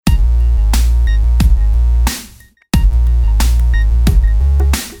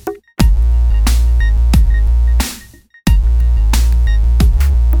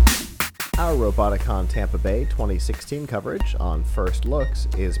Roboticon Tampa Bay 2016 coverage on First Looks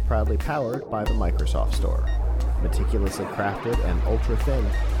is proudly powered by the Microsoft Store. Meticulously crafted and ultra-thin,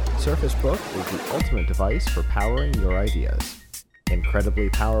 Surface Book is the ultimate device for powering your ideas. Incredibly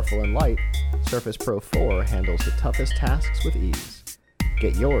powerful and light, Surface Pro 4 handles the toughest tasks with ease.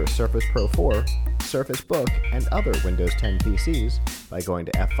 Get your Surface Pro 4, Surface Book, and other Windows 10 PCs by going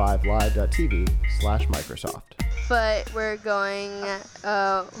to f5live.tv/Microsoft. But we're going,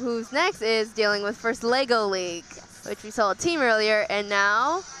 who's next is dealing with First LEGO League, which we saw a team earlier, and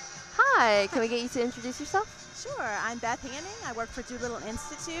now, hi, can we get you to introduce yourself? Sure, I'm Beth Hanning. I work for Doolittle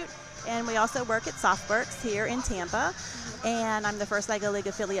Institute, and we also work at Softworks here in Tampa. And I'm the First LEGO League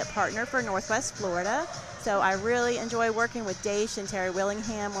affiliate partner for Northwest Florida. So I really enjoy working with Daesh and Terry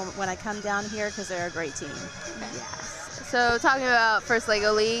Willingham when I come down here because they're a great team. Okay. Yes. So talking about First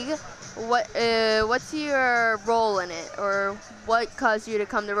LEGO League, what's your role in it, or what caused you to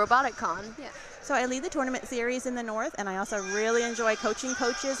come to Roboticon? Yeah. So I lead the tournament series in the North, and I also really enjoy coaching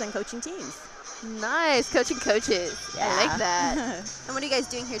coaches and coaching teams. Nice, coaching coaches. Yeah. I like that. And what are you guys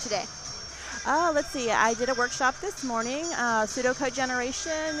doing here today? Let's see. I did a workshop this morning, pseudocode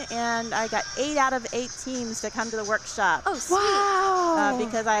generation, and I got 8 out of 8 teams to come to the workshop. Oh, sweet. Wow.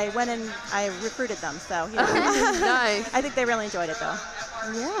 Because I went and I recruited them, so you know. Nice. I think they really enjoyed it, though.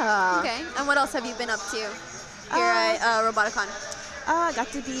 Yeah. Okay. And what else have you been up to here at Roboticon? I got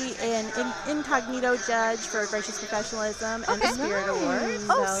to be an incognito judge for Gracious Professionalism and the Spirit Award.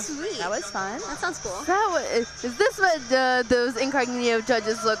 Oh, so sweet. That was fun. That sounds cool. Is this what those incognito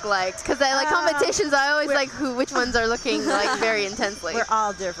judges look like? Because I like competitions. I always like which ones are looking like very intensely. We're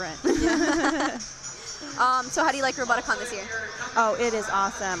all different. So how do you like Roboticon this year? Oh, it is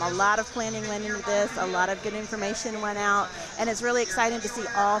awesome. A lot of planning went into this. A lot of good information went out. And it's really exciting to see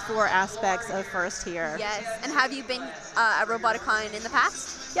all 4 aspects of FIRST here. Yes. And have you been at Roboticon in the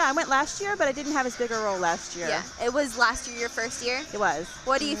past? Yeah, I went last year, but I didn't have as big a role last year. Yeah. It was last year your first year? It was.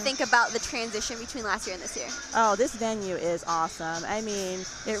 What do you think about the transition between last year and this year? Oh, this venue is awesome. I mean,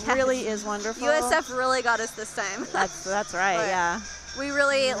 it really is wonderful. USF really got us this time. That's right, yeah. We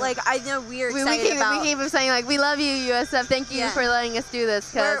really, I know we're excited we keep saying, like, we love you, USF. Thank you for letting us do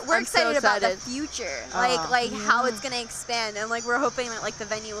this. We're excited so about the future, how it's going to expand. And, we're hoping that, the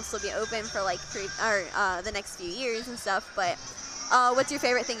venue will still be open for, the next few years and stuff. But what's your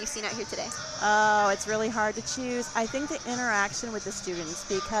favorite thing you've seen out here today? Oh, it's really hard to choose. I think the interaction with the students,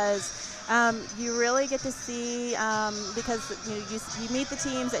 because you really get to see, because you meet the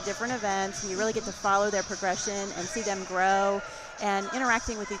teams at different events, and you really get to follow their progression and see them grow and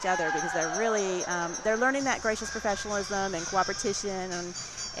interacting with each other, because they're really they're learning that gracious professionalism and cooperation,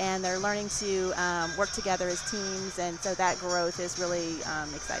 and they're learning to work together as teams, and so that growth is really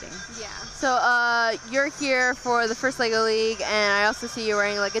exciting. Yeah. So you're here for the First LEGO League, and I also see you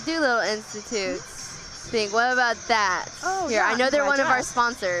wearing a Doolittle Institute thing. What about that? Oh, here, yeah, I know I'm they're glad one you of our asked.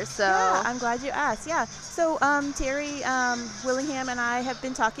 sponsors. So Yeah, I'm glad you asked. Yeah. So Terry Willingham and I have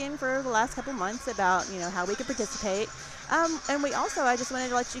been talking for the last couple months about how we could participate. And we also, I just wanted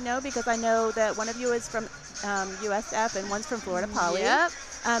to let you know, because I know that one of you is from USF and one's from Florida Poly. Yep.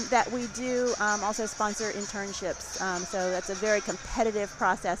 That we do also sponsor internships. So that's a very competitive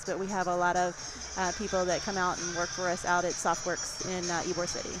process, but we have a lot of people that come out and work for us out at Softworks in Ybor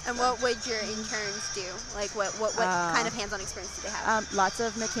City. And what would your interns do? What kind of hands-on experience do they have? Lots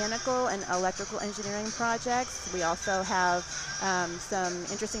of mechanical and electrical engineering projects. We also have some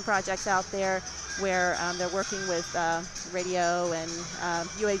interesting projects out there where they're working with radio and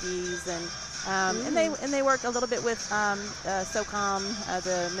UAVs and they work a little bit with SOCOM,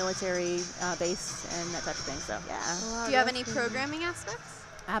 the military base, and that type of thing. So yeah. Do you have any programming aspects?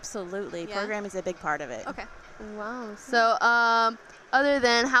 Absolutely. Yeah. Programming is a big part of it. Okay. Wow. So other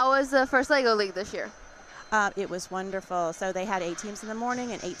than, how was the First LEGO League this year? It was wonderful. So they had 8 teams in the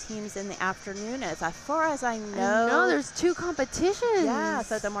morning and 8 teams in the afternoon. As far as I know. No, there's 2 competitions. Yeah,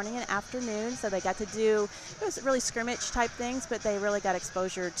 so the morning and afternoon. So they got to do, it was really scrimmage type things, but they really got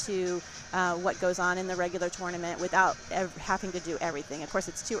exposure to what goes on in the regular tournament without having to do everything. Of course,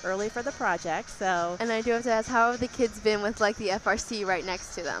 it's too early for the project, so. And I do have to ask, how have the kids been with the FRC right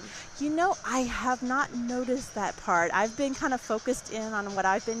next to them? I have not noticed that part. I've been kind of focused in on what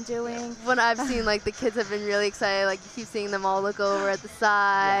I've been doing. Yeah. When I've seen the kids have been really excited, you keep seeing them all look over at the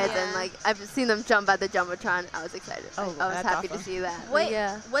sides, and I've seen them jump at the Jumbotron. I was excited. Oh, I was happy awesome. to see that.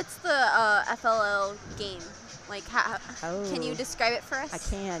 What's the FLL game? Can you describe it for us? I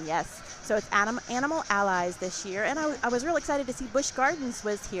can, yes. So it's Animal Allies this year, and I was real excited to see Busch Gardens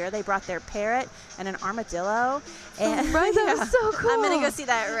was here. They brought their parrot and an armadillo. And Right, that was so cool. I'm gonna go see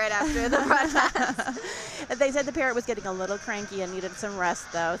that right after the broadcast. They said the parrot was getting a little cranky and needed some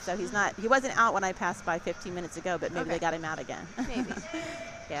rest, though, so he wasn't out when I passed by 15 minutes ago, but maybe Okay. they got him out again. Maybe.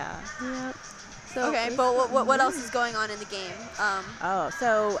 Yeah. Yep. So Okay, but what else is going on in the game?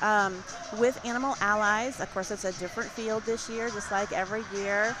 With Animal Allies, of course, it's a different field this year, just like every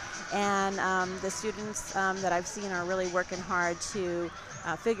year. And the students that I've seen are really working hard to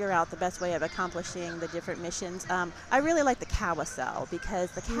figure out the best way of accomplishing the different missions. I really like the carousel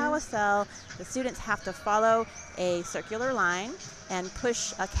because the carousel, the students have to follow a circular line and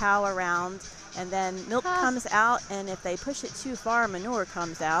push a cow around, and then milk comes out, and if they push it too far, manure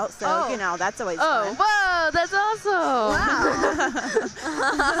comes out. So, that's always fun. Whoa, that's awesome.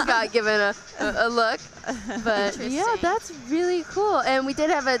 Wow. Got given a look. But yeah, Interesting. that's really cool. And we did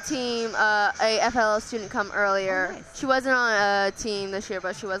have a team, a FLL student come earlier. Oh, nice. She wasn't on a team this year,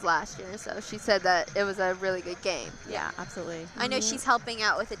 but she was last year. So she said that it was a really good game. Yeah, absolutely. I know she's helping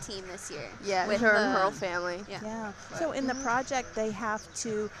out with a team this year. Yeah, with her and the- her whole family. Yeah. Yeah. So in the project, they have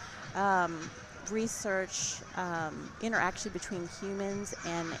to research interaction between humans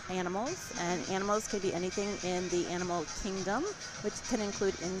and animals. And animals could be anything in the animal kingdom, which can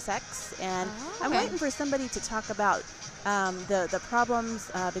include insects. And I'm waiting for somebody to talk about the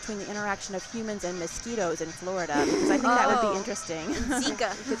problems between the interaction of humans and mosquitoes in Florida, because I think that would be interesting.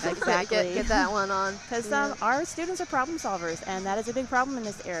 Zika. Exactly. Get that one on. Because our students are problem solvers, and that is a big problem in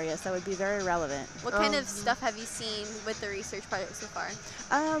this area, so it would be very relevant. What kind of stuff have you seen with the research project so far?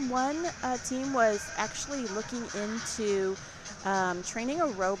 One team was actually looking into training a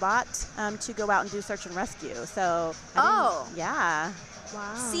robot to go out and do search and rescue. So, yeah.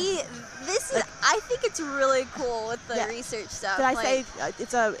 Wow. See, this is. I think it's really cool with the Yeah. research stuff. Did I like, say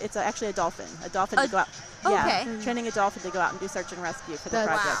it's actually a dolphin? A dolphin to go out. Yeah, okay. training a dolphin to go out and do search and rescue for the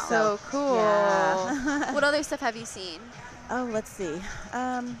That's project. so cool. Yeah. What other stuff have you seen? Oh, let's see.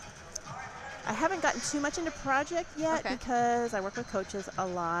 I haven't gotten too much into project yet Okay. because I work with coaches a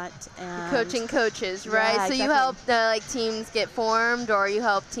lot. And Coaching coaches, right? Yeah, So you exactly. help like teams get formed, or you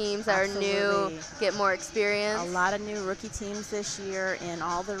help teams that are new Absolutely. get more experience. A lot of new rookie teams this year in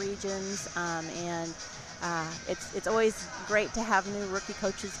all the regions, and it's always great to have new rookie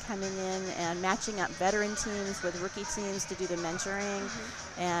coaches coming in and matching up veteran teams with rookie teams to do the mentoring,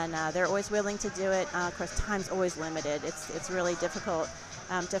 and they're always willing to do it. Of course, time's always limited. It's really difficult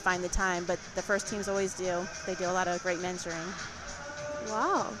to find the time, but the first teams always do. They do a lot of great mentoring.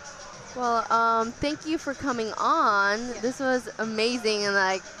 Wow. Well, thank you for coming on. Yeah. This was amazing, and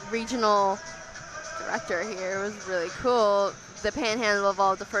like regional director here, it was really cool. The Panhandle of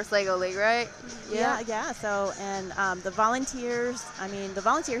all the first LEGO League, right? Yeah. So, and the volunteers, the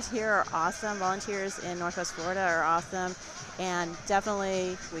volunteers here are awesome. Volunteers in Northwest Florida are awesome. And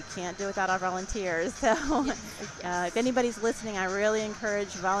definitely, we can't do without our volunteers. So, if anybody's listening, I really encourage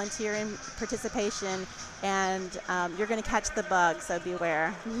volunteering participation. And you're going to catch the bug, so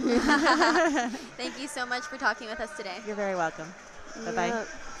beware. Thank you so much for talking with us today. You're very welcome. Bye-bye. Yep.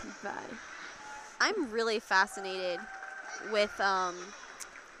 Bye. I'm really fascinated with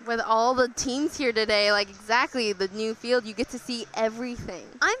With all the teams here today, like exactly the new field, you get to see everything.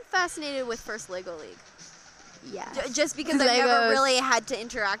 I'm fascinated with First LEGO League. Yeah. Just because I've never Legos. really had to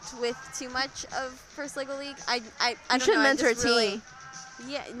interact with too much of First LEGO League. I You don't should know, I mentor a just really- team.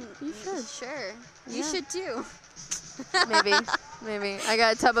 Yeah, You should. Sure. You Yeah. should too. Maybe. I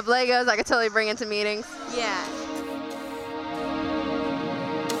got a tub of Legos. I could totally bring into meetings. Yeah.